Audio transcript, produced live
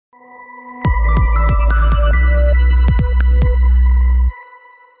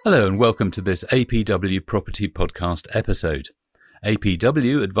Hello and welcome to this APW Property Podcast episode.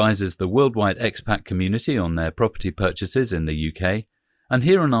 APW advises the worldwide expat community on their property purchases in the UK, and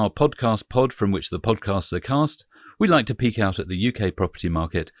here on our podcast pod from which the podcasts are cast, we like to peek out at the UK property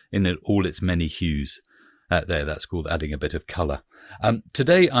market in all its many hues. That's called adding a bit of colour.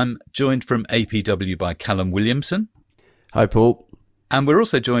 Today I'm joined from APW by Callum Williamson. Hi, Paul. And we're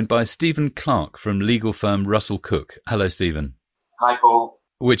also joined by Stephen Clark from legal firm Russell Cook. Hello, Stephen. Hi, Paul.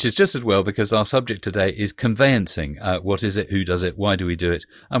 Which is just as well because our subject today is conveyancing. What is it? Who does it? Why do we do it?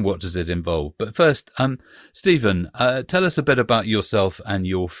 And what does it involve? But first, Stephen, tell us a bit about yourself and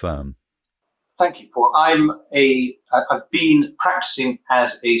your firm. Thank you, Paul. I've been practicing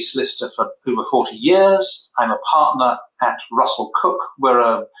as a solicitor for over 40 years. I'm a partner at Russell Cook. We're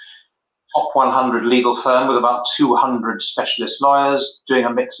a top 100 legal firm with about 200 specialist lawyers doing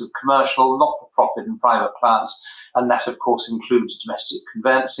a mix of commercial, not-for-profit and private clients. And that, of course, includes domestic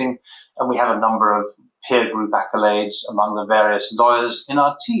conveyancing. And we have a number of peer group accolades among the various lawyers in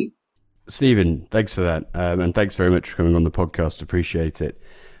our team. Stephen, thanks for that. And thanks very much for coming on the podcast. Appreciate it.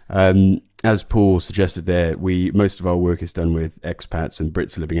 As Paul suggested there, most of our work is done with expats and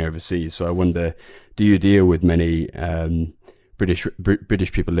Brits living overseas. So I wonder, do you deal with many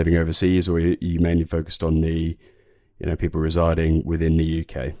British people living overseas, or are you mainly focused on the people residing within the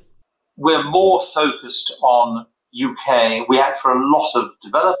UK? We're more focused on UK. We act for a lot of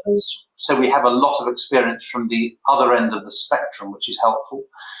developers, so we have a lot of experience from the other end of the spectrum, which is helpful.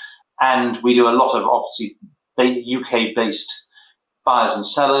 And we do a lot of, obviously, UK-based buyers and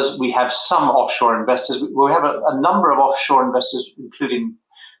sellers. We have some offshore investors. We have a number of offshore investors, including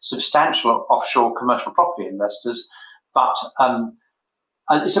substantial offshore commercial property investors, but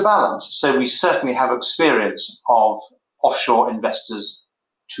it's a balance. So we certainly have experience of offshore investors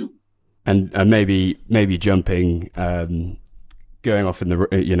too. And maybe jumping, going off in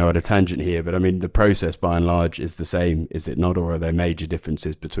the at a tangent here, but I mean the process by and large is the same, is it not? Or are there major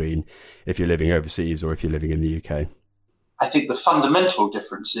differences between if you're living overseas or if you're living in the UK? I think the fundamental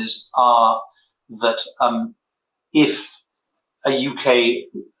differences are that if a UK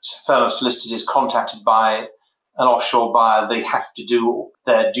firm of solicitors is contacted by an offshore buyer, they have to do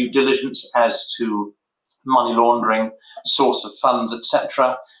their due diligence as to money laundering, source of funds,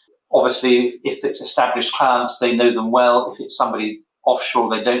 etc. Obviously, if it's established clients, they know them well. If it's somebody offshore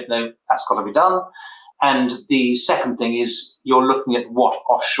they don't know, that's got to be done. And the second thing is you're looking at what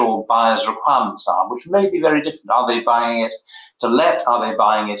offshore buyers' requirements are, which may be very different. Are they buying it to let? Are they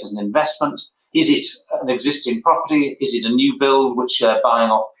buying it as an investment? Is it an existing property? Is it a new build which they're buying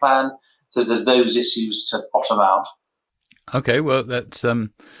off plan? So there's those issues to bottom out. Okay, well, that's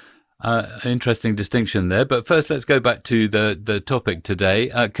an interesting distinction there. But first, let's go back to the topic today,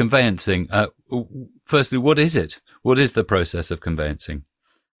 conveyancing. Firstly, what is it? What is the process of conveyancing?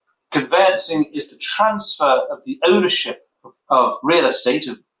 Conveyancing is the transfer of the ownership of real estate,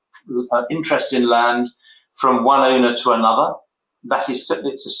 of interest in land, from one owner to another. It's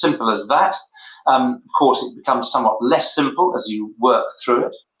as simple as that. Of course, it becomes somewhat less simple as you work through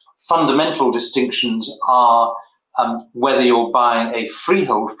it. Fundamental distinctions are whether you're buying a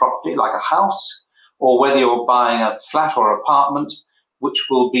freehold property like a house, or whether you're buying a flat or apartment, which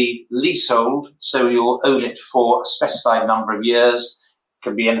will be leasehold, so you'll own it for a specified number of years. It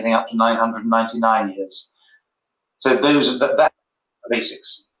can be anything up to 999 years. So that's the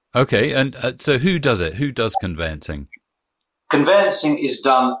basics. Okay, and so who does it? Who does conveyancing? Conveyancing is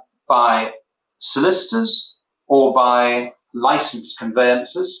done by solicitors or by licensed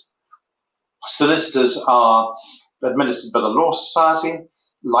conveyancers. Solicitors are administered by the Law Society,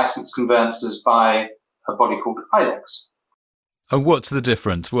 licensed conveyancers by a body called ILEX. And what's the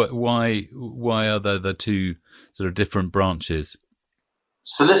difference? Why are there the two sort of different branches?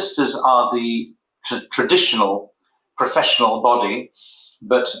 Solicitors are the traditional professional body,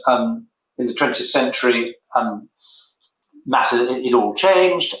 but in the 20th century, it all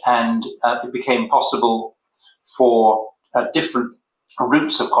changed, and it became possible for different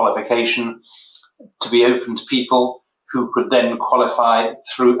routes of qualification to be open to people who could then qualify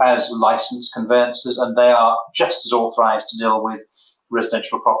through as licensed conveyancers, and they are just as authorised to deal with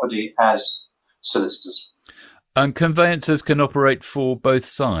residential property as solicitors. And conveyancers can operate for both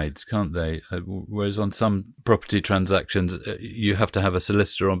sides, can't they? Whereas on some property transactions, you have to have a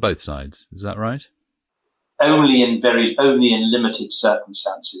solicitor on both sides. Is that right? Only in limited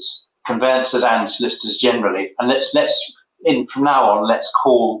circumstances. Conveyancers and solicitors generally, and from now on, let's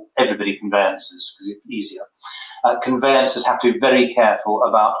call everybody conveyancers because it's easier. Conveyancers have to be very careful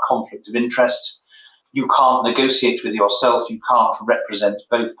about conflict of interest. you can't negotiate with yourself, you can't represent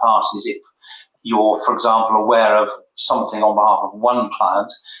both parties if you're, for example, aware of something on behalf of one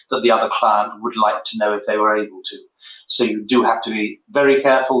client that the other client would like to know if they were able to. So you do have to be very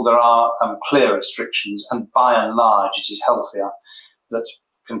careful. There are clear restrictions, and by and large, it is healthier that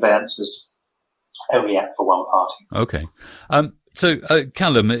conveyancers only act for one party. Okay. So,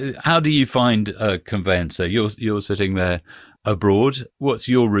 Callum, how do you find a conveyancer? You're sitting there abroad. What's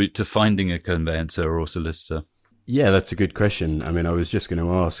your route to finding a conveyancer or solicitor? Yeah, that's a good question. I mean, I was just going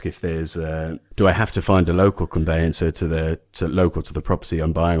to ask if there's, do I have to find a local conveyancer local to the property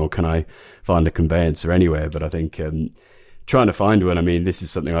I'm buying, or can I find a conveyancer anywhere? But I think trying to find one, I mean, this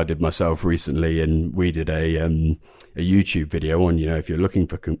is something I did myself recently, and we did a YouTube video on, if you're looking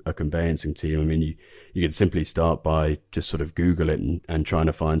for a conveyancing team, I mean, you can simply start by just sort of Google it and trying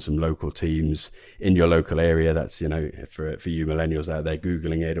to find some local teams in your local area. That's, for you millennials out there,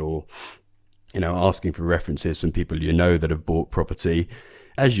 Googling it, or asking for references from people that have bought property,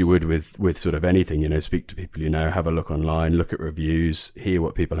 as you would with sort of anything. Speak to people have a look online, look at reviews, hear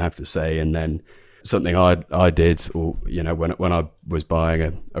what people have to say, and then something I did, or when I was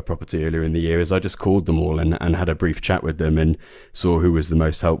buying a property earlier in the year, is I just called them all and had a brief chat with them and saw who was the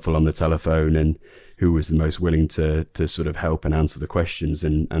most helpful on the telephone and who was the most willing to sort of help and answer the questions,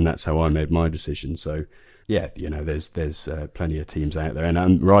 and that's how I made my decision. So yeah, there's plenty of teams out there, and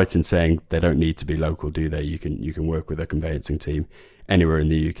I'm right in saying they don't need to be local, do they? You can work with a conveyancing team anywhere in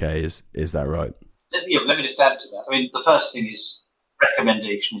the UK. Is that right? Let me just add to that. I mean, the first thing is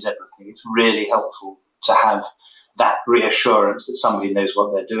recommendation is everything. It's really helpful to have that reassurance that somebody knows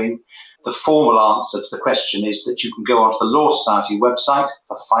what they're doing. The formal answer to the question is that you can go onto the Law Society website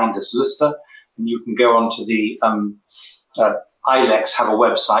for Find a Solicitor, and you can go onto the ILEX have a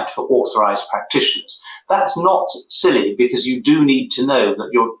website for authorised practitioners. That's not silly, because you do need to know that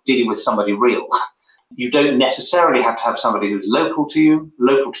you're dealing with somebody real. You don't necessarily have to have somebody who's local to you,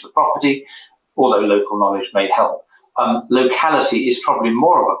 local to the property, although local knowledge may help. Locality is probably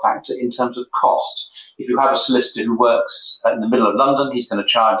more of a factor in terms of cost. If you have a solicitor who works in the middle of London, he's going to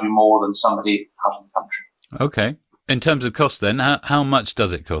charge you more than somebody out of the country. Okay. In terms of cost then, how much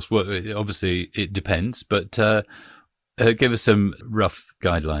does it cost? Well, obviously it depends, but give us some rough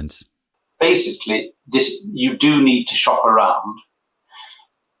guidelines. Basically, you do need to shop around.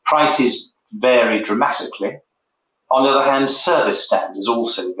 Prices vary dramatically. On the other hand, service standards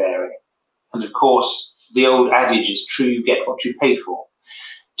also vary. And of course, the old adage is true, you get what you pay for.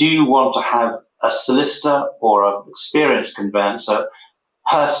 Do you want to have a solicitor or an experienced conveyancer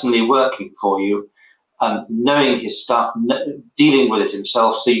personally working for you, knowing his stuff, dealing with it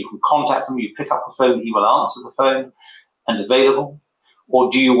himself, so you can contact him, you pick up the phone, he will answer the phone and available? Or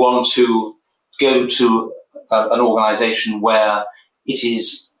do you want to go to an organisation where it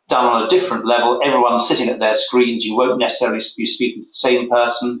is done on a different level, everyone's sitting at their screens, you won't necessarily be speaking to the same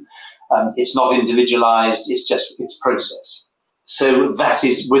person, it's not individualised, it's process. So that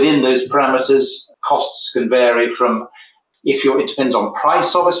is within those parameters. Costs can vary from, it depends on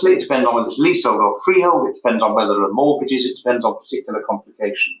price, obviously, it depends on whether it's leasehold or freehold, it depends on whether there are mortgages, it depends on particular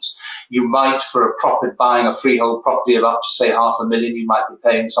complications. You might, for buying a freehold property of up to, say, £500,000, you might be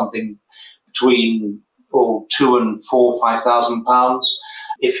paying something between £2,000 and £5,000.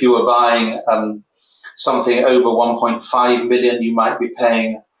 If you were buying something over 1.5 million, you might be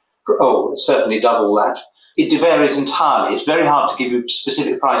paying, certainly double that. It varies entirely. It's very hard to give you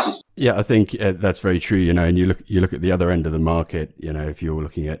specific prices. Yeah, I think that's very true. And you look at the other end of the market. If you're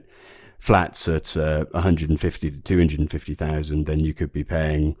looking at flats at 150 to 250,000, then you could be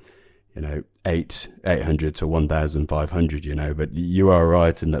paying, 800 to 1,500. But you are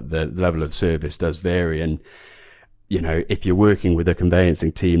right in that the level of service does vary, and if you're working with a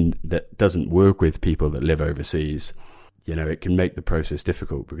conveyancing team that doesn't work with people that live overseas, it can make the process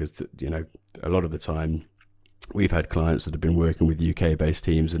difficult, because a lot of the time we've had clients that have been working with UK-based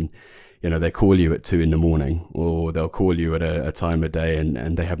teams, and they call you at 2 a.m, or they'll call you at a time of day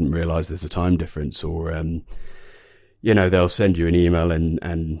and they haven't realized there's a time difference, or they'll send you an email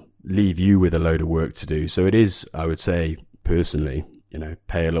and leave you with a load of work to do. So it is, I would say personally,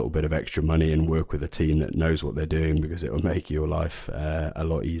 pay a little bit of extra money and work with a team that knows what they're doing, because it will make your life a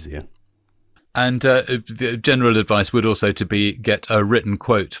lot easier. And the general advice would also get a written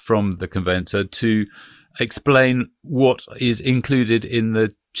quote from the conveyancer to explain what is included in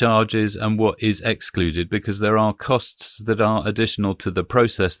the charges and what is excluded, because there are costs that are additional to the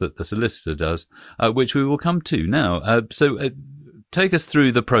process that the solicitor does, which we will come to now. So take us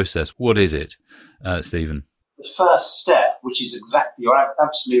through the process. What is it, Stephen? The first step, which is you're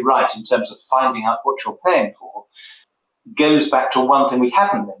absolutely right in terms of finding out what you're paying for, goes back to one thing we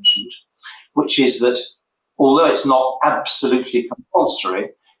haven't mentioned, which is that although it's not absolutely compulsory,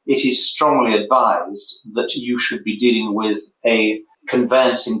 it is strongly advised that you should be dealing with a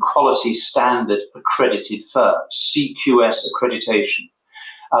conveyancing quality standard accredited firm, CQS accreditation.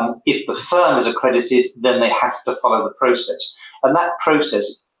 If the firm is accredited, then they have to follow the process. And that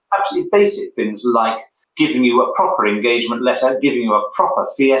process, absolutely basic things like giving you a proper engagement letter, giving you a proper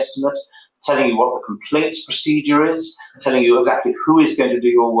fee estimate, telling you what the complaints procedure is, telling you exactly who is going to do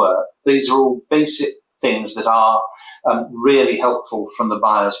your work. These are all basic things that are really helpful from the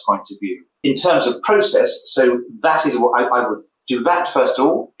buyer's point of view. In terms of process, so that is what I would do that first of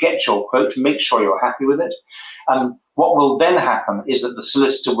all, get your quote, make sure you're happy with it. What will then happen is that the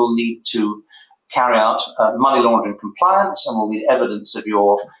solicitor will need to carry out money laundering compliance and will need evidence of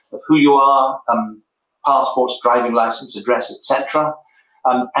who you are, passports, driving license, address, etc.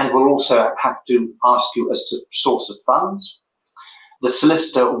 And will also have to ask you as to source of funds. The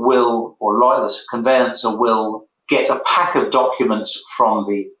solicitor will, or lawyer, the conveyancer will get a pack of documents from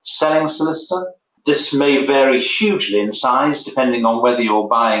the selling solicitor. This may vary hugely in size depending on whether you're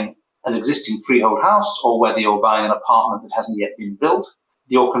buying an existing freehold house or whether you're buying an apartment that hasn't yet been built.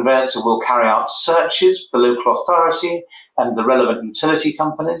 Your conveyancer will carry out searches for local authority and the relevant utility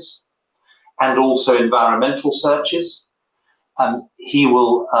companies, and also environmental searches. He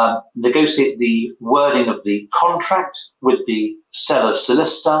will negotiate the wording of the contract with the seller's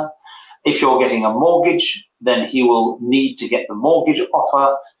solicitor. If you're getting a mortgage, then he will need to get the mortgage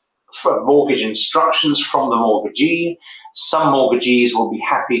offer, for mortgage instructions from the mortgagee. Some mortgagees will be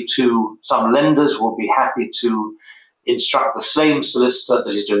happy to, some lenders will be happy to instruct the same solicitor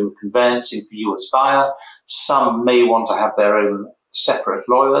that is doing the conveyancing for you as buyer. Some may want to have their own separate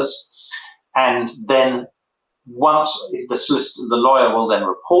lawyers. And then once the lawyer will then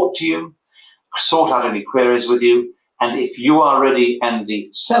report to you, sort out any queries with you, and if you are ready and the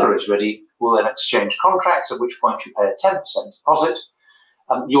seller is ready, we'll then exchange contracts, at which point you pay a 10% deposit.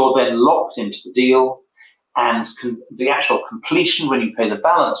 You're then locked into the deal, and the actual completion, when you pay the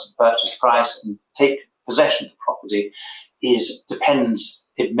balance of purchase price and take possession of the property,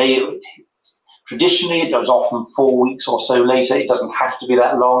 traditionally it goes often 4 weeks or so later. It doesn't have to be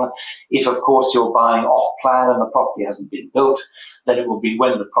that long. If, of course, you're buying off plan and the property hasn't been built, then it will be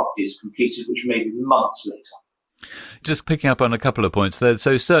when the property is completed, which may be months later. Just picking up on a couple of points there.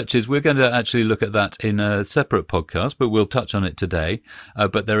 So searches, we're going to actually look at that in a separate podcast, but we'll touch on it today.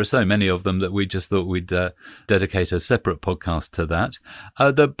 But there are so many of them that we just thought we'd dedicate a separate podcast to that.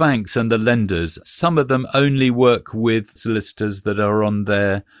 The banks and the lenders, some of them only work with solicitors that are on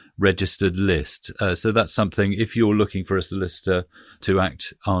their registered list. So that's something, if you're looking for a solicitor to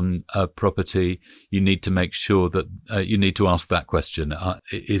act on a property, you need to make sure that you need to ask that question.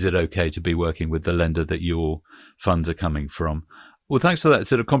 Is it okay to be working with the lender that your funds are coming from? Well, thanks for that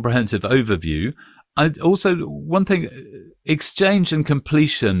sort of comprehensive overview. Also, one thing, exchange and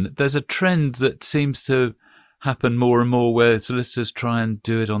completion, there's a trend that seems to happen more and more where solicitors try and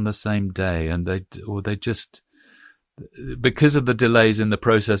do it on the same day, and they just, because of the delays in the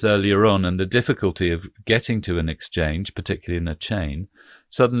process earlier on and the difficulty of getting to an exchange, particularly in a chain,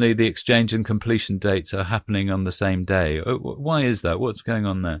 suddenly the exchange and completion dates are happening on the same day. Why is that? What's going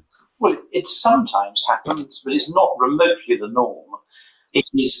on there? Well, it sometimes happens, but it's not remotely the norm. It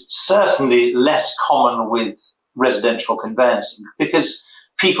is certainly less common with residential conveyancing because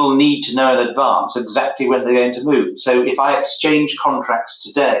people need to know in advance exactly when they're going to move. So if I exchange contracts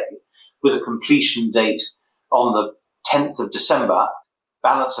today with a completion date on the 10th of December,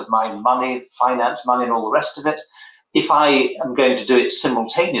 balance of my money, finance money and all the rest of it, if I am going to do it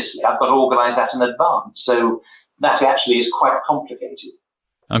simultaneously, I've got to organise that in advance. So that actually is quite complicated.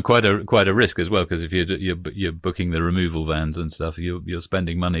 And quite a risk as well, because if you're booking the removal vans and stuff, you're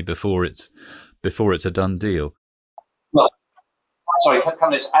spending money before it's a done deal. Well, sorry, can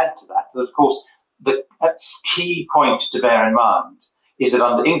I just add to that? That of course, the key point to bear in mind is that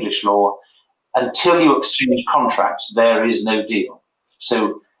under English law, until you exchange contracts, there is no deal.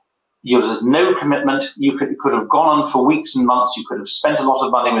 So there's no commitment. You could have gone on for weeks and months. You could have spent a lot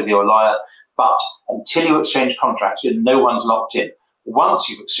of money with your lawyer, but until you exchange contracts, no one's locked in. Once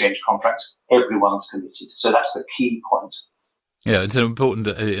you've exchanged contracts, everyone's committed. So that's the key point. Yeah, it's an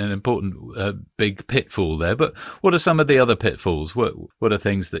important big pitfall there. But what are some of the other pitfalls? What are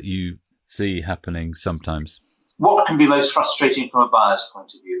things that you see happening sometimes? What can be most frustrating from a buyer's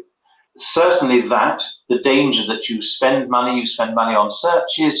point of view? Certainly the danger that you spend money on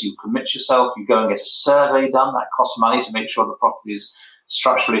searches, you commit yourself, you go and get a survey done, that costs money to make sure the property is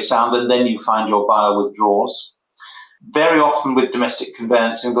structurally sound, and then you find your buyer withdraws. Very often with domestic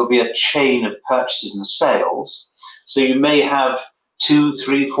conveyancing, there'll be a chain of purchases and sales. So you may have 2,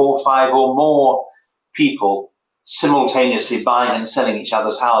 3, 4, 5 or more people simultaneously buying and selling each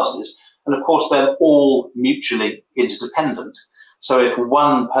other's houses. And of course, they're all mutually interdependent. So if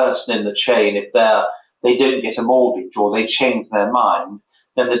one person in the chain, if they don't get a mortgage or they change their mind,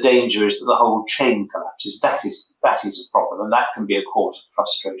 then the danger is that the whole chain collapses. That is a problem, and that can be a cause of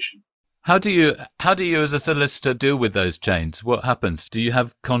frustration. How do you as a solicitor deal with those chains? What happens? Do you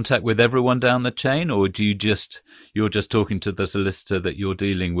have contact with everyone down the chain, or you're just talking to the solicitor that you're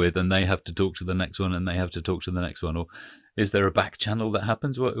dealing with, and they have to talk to the next one, and they have to talk to the next one, or is there a back channel that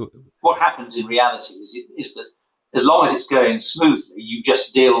happens? What happens in reality is that as long as it's going smoothly, you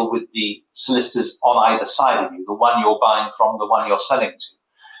just deal with the solicitors on either side of you, the one you're buying from, the one you're selling to.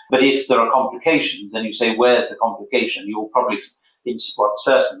 But if there are complications, then you say, where's the complication? You'll probably,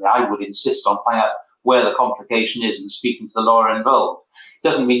 certainly I would insist on finding out where the complication is and speaking to the lawyer involved. It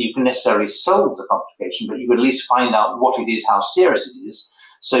doesn't mean you can necessarily solve the complication, but you can at least find out what it is, how serious it is,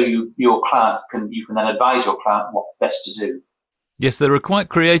 so you can then advise your client what best to do. Yes, there are quite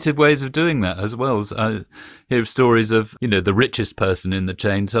creative ways of doing that as well. I hear stories of, the richest person in the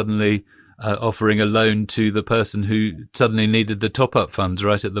chain suddenly offering a loan to the person who suddenly needed the top-up funds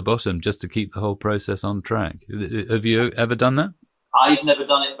right at the bottom just to keep the whole process on track. Have you ever done that? I've never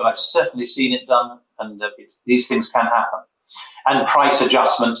done it, but I've certainly seen it done, and these things can happen. And price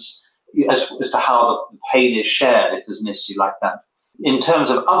adjustments as to how the pain is shared if there's an issue like that. In terms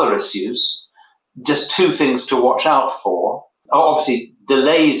of other issues, just two things to watch out for. Obviously,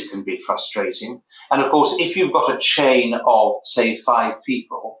 delays can be frustrating. And of course, if you've got a chain of, say, 5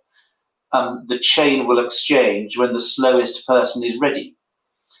 people, the chain will exchange when the slowest person is ready.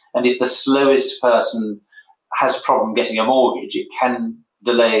 And if the slowest person has a problem getting a mortgage, it can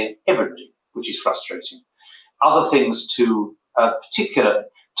delay everybody, which is frustrating. Other things two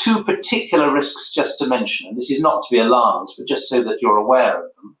particular risks just to mention, and this is not to be alarmist, but just so that you're aware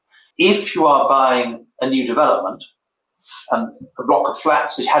of them. If you are buying a new development, a block of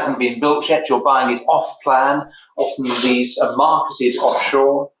flats that hasn't been built yet, you're buying it off plan. Often these are marketed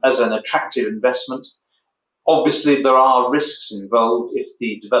offshore as an attractive investment. Obviously, there are risks involved if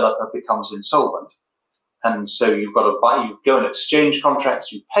the developer becomes insolvent. And so you go and exchange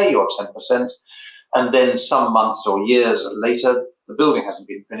contracts, you pay your 10%, and then some months or years later, the building hasn't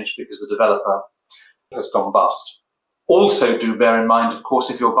been finished because the developer has gone bust. Also do bear in mind, of course,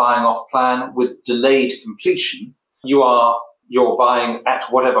 if you're buying off plan with delayed completion, you're buying at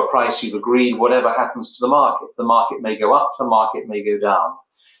whatever price you've agreed, whatever happens to the market. The market may go up, the market may go down.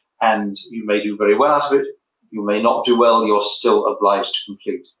 And you may do very well out of it. You may not do well, you're still obliged to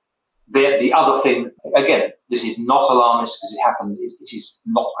complete. The other thing, again, this is not alarmist because it happened, it is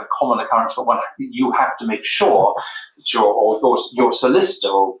not a common occurrence, but you have to make sure that your solicitor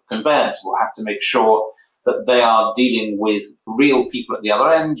or conveyancer will have to make sure that they are dealing with real people at the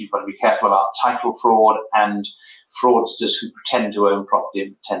other end. You've got to be careful about title fraud and fraudsters who pretend to own property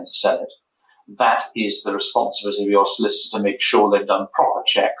and pretend to sell it. That is the responsibility of your solicitor to make sure they've done proper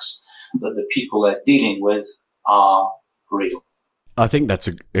checks, that the people they're dealing with are real. I think that's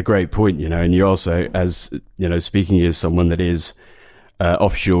a great point, and you also, as speaking as someone that is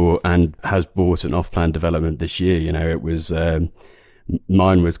offshore and has bought an off-plan development this year, it was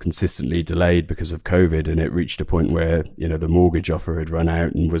mine was consistently delayed because of COVID, and it reached a point where the mortgage offer had run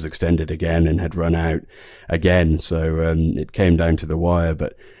out and was extended again and had run out again. So it came down to the wire,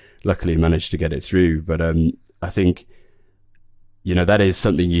 but luckily managed to get it through. But I think that is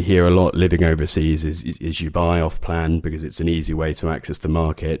something you hear a lot living overseas is you buy off plan because it's an easy way to access the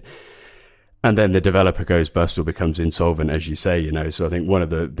market. And then the developer goes bust or becomes insolvent, as you say, So I think one of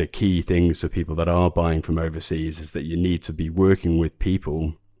the key things for people that are buying from overseas is that you need to be working with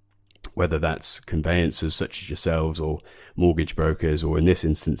people, whether that's conveyancers such as yourselves or mortgage brokers, or in this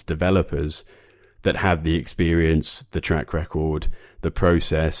instance, developers that have the experience, the track record, the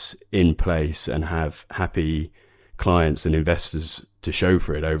process in place and have happy clients and investors to show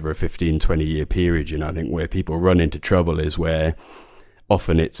for it over a 15, 20-year period. I think where people run into trouble is where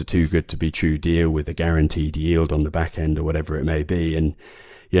often it's a too good to be true deal with a guaranteed yield on the back end or whatever it may be. And,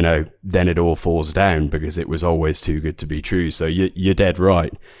 then it all falls down because it was always too good to be true. So you're dead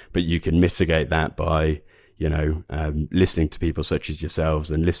right. But you can mitigate that by, listening to people such as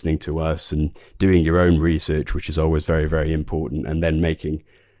yourselves and listening to us and doing your own research, which is always very, very important, and then making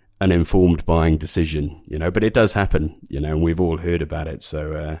an informed buying decision, but it does happen, and we've all heard about it.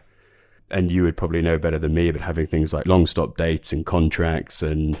 So, and you would probably know better than me, but having things like long stop dates and contracts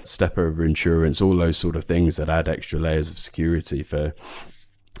and step over insurance, all those sort of things that add extra layers of security for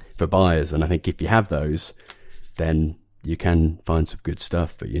buyers. And I think if you have those, then you can find some good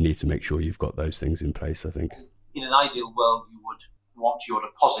stuff, but you need to make sure you've got those things in place, I think. In an ideal world, you would want your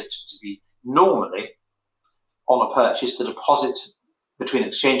deposit to be normally on a purchase. The deposit between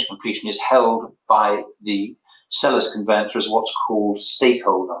exchange and completion is held by the seller's conveyancer as what's called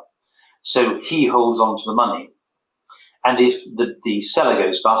stakeholder. So he holds on to the money. And if the seller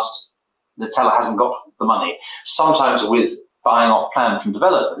goes bust, the seller hasn't got the money. Sometimes with buying off plan from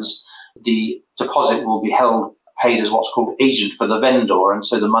developers, the deposit will be paid as what's called agent for the vendor. And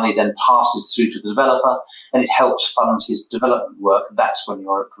so the money then passes through to the developer and it helps fund his development work. That's when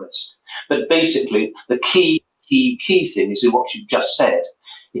you're at risk. But basically, the key thing is what you've just said.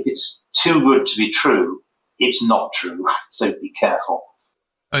 If it's too good to be true, it's not true. So be careful.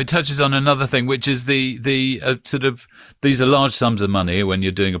 It touches on another thing, which is the sort of, these are large sums of money when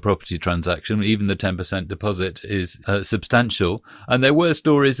you're doing a property transaction. Even the 10% deposit is substantial. And there were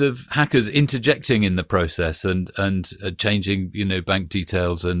stories of hackers interjecting in the process and changing, bank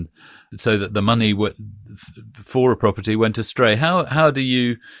details, and so that the money for a property went astray. How do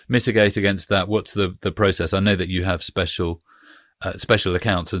you mitigate against that? What's the process? I know that you have special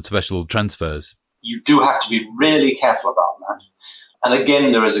accounts and special transfers. You do have to be really careful about that. And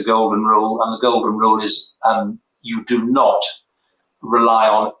again, there is a golden rule, and the golden rule is you do not rely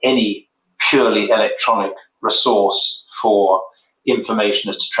on any purely electronic resource for information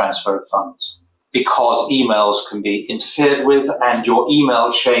as to transfer of funds, because emails can be interfered with and your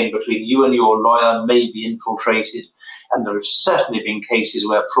email chain between you and your lawyer may be infiltrated. And there have certainly been cases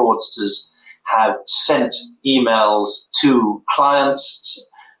where fraudsters have sent emails to clients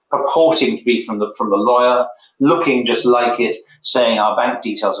purporting to be from the lawyer, looking just like it, saying our bank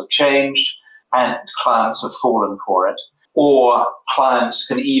details have changed, and clients have fallen for it. Or clients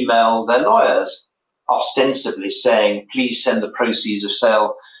can email their lawyers ostensibly saying, please send the proceeds of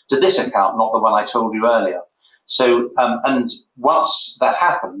sale to this account, not the one I told you earlier. So, and once that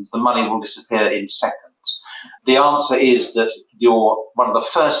happens, the money will disappear in seconds. The answer is that one of the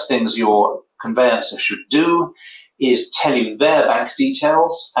first things your conveyancer should do is tell you their bank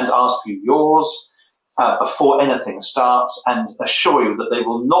details and ask you yours before anything starts, and assure you that they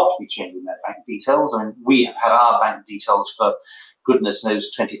will not be changing their bank details. I mean, we have had our bank details for goodness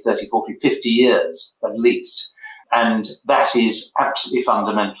knows 20, 30, 40, 50 years at least. And that is absolutely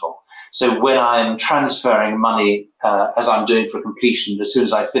fundamental. So when I'm transferring money, as I'm doing for completion, as soon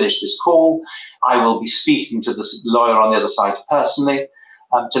as I finish this call, I will be speaking to the lawyer on the other side personally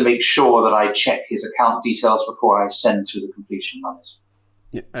to make sure that I check his account details before I send through the completion monies.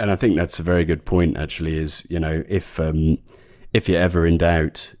 Yeah, and I think that's a very good point, actually, is, if you're ever in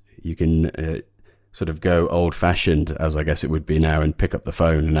doubt, you can sort of go old fashioned, as I guess it would be now, and pick up the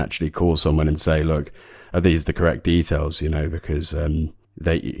phone and actually call someone and say, look, are these the correct details? Because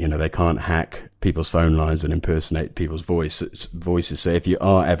they can't hack people's phone lines and impersonate people's voices. So if you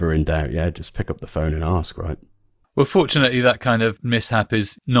are ever in doubt, just pick up the phone and ask, right? Well, fortunately, that kind of mishap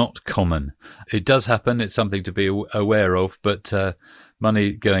is not common. It does happen. It's something to be aware of, but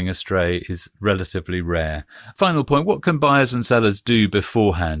money going astray is relatively rare. Final point, what can buyers and sellers do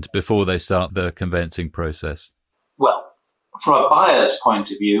beforehand, before they start the conveyancing process? Well, from a buyer's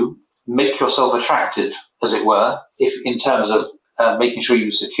point of view, make yourself attractive, as it were, if in terms of making sure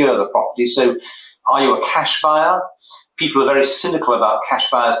you secure the property. So are you a cash buyer? People are very cynical about cash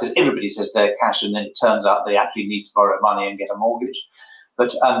buyers because everybody says they're cash, and then it turns out they actually need to borrow money and get a mortgage.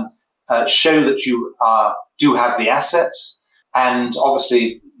 But show that you do have the assets, and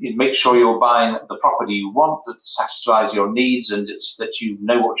obviously make sure you're buying the property you want that satisfies your needs and that you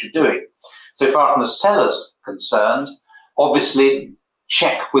know what you're doing. So far from the seller's concerned, obviously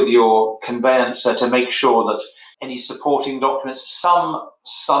check with your conveyancer to make sure that any supporting documents.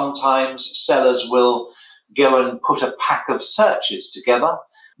 Sometimes sellers will go and put a pack of searches together.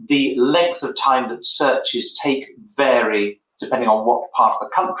 The length of time that searches take vary depending on what part of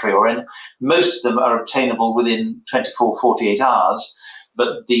the country you're in. Most of them are obtainable within 24, 48 hours,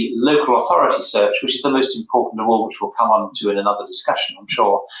 but the local authority search, which is the most important of all, which we'll come on to in another discussion, I'm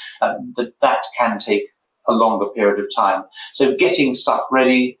sure, that can take a longer period of time. So getting stuff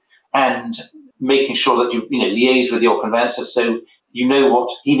ready and making sure that you liaise with your conveyancer so you know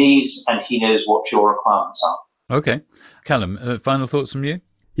what he needs and he knows what your requirements are. Okay. Callum, final thoughts from you?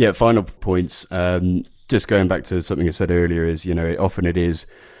 Yeah, final points. Just going back to something I said earlier is, often it is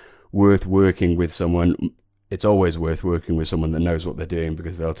worth working with someone. It's always worth working with someone that knows what they're doing,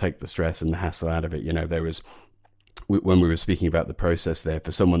 because they'll take the stress and the hassle out of it. There was, when we were speaking about the process there,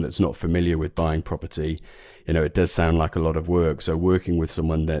 for someone that's not familiar with buying property, it does sound like a lot of work. So working with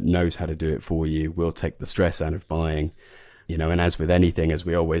someone that knows how to do it for you will take the stress out of buying. And as with anything, as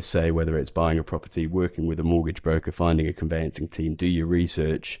we always say, whether it's buying a property, working with a mortgage broker, finding a conveyancing team, do your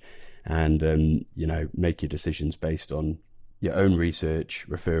research and, make your decisions based on your own research,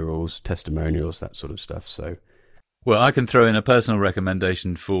 referrals, testimonials, that sort of stuff. So, well, I can throw in a personal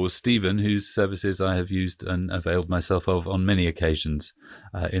recommendation for Stephen, whose services I have used and availed myself of on many occasions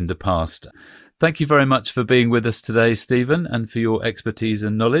in the past. Thank you very much for being with us today, Stephen, and for your expertise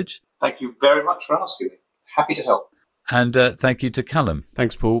and knowledge. Thank you very much for asking me. Happy to help. And thank you to Callum.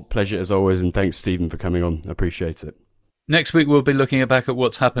 Thanks, Paul. Pleasure as always. And thanks, Stephen, for coming on. Appreciate it. Next week, we'll be looking back at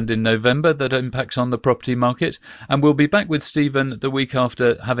what's happened in November that impacts on the property market. And we'll be back with Stephen the week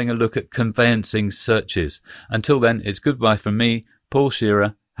after, having a look at conveyancing searches. Until then, it's goodbye from me, Paul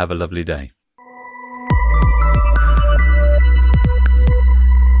Shearer. Have a lovely day.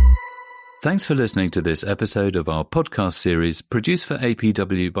 Thanks for listening to this episode of our podcast series produced for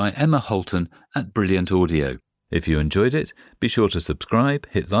APW by Emma Holton at Brilliant Audio. If you enjoyed it, be sure to subscribe,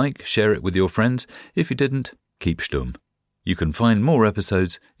 hit like, share it with your friends. If you didn't, keep stum. You can find more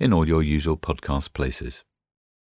episodes in all your usual podcast places.